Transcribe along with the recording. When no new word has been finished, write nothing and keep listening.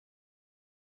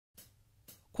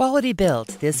Quality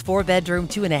built, this 4-bedroom,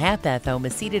 2.5-bath home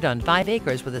is seated on 5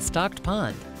 acres with a stocked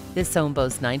pond. This home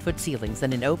boasts 9-foot ceilings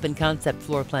and an open concept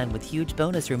floor plan with huge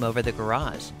bonus room over the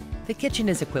garage. The kitchen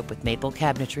is equipped with maple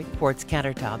cabinetry, quartz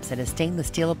countertops, and a stainless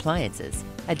steel appliances.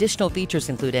 Additional features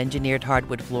include engineered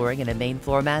hardwood flooring and a main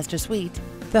floor master suite.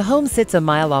 The home sits a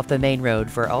mile off the main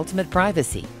road for ultimate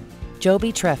privacy.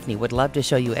 Jobea Trefny would love to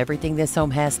show you everything this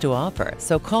home has to offer,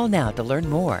 so call now to learn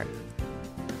more.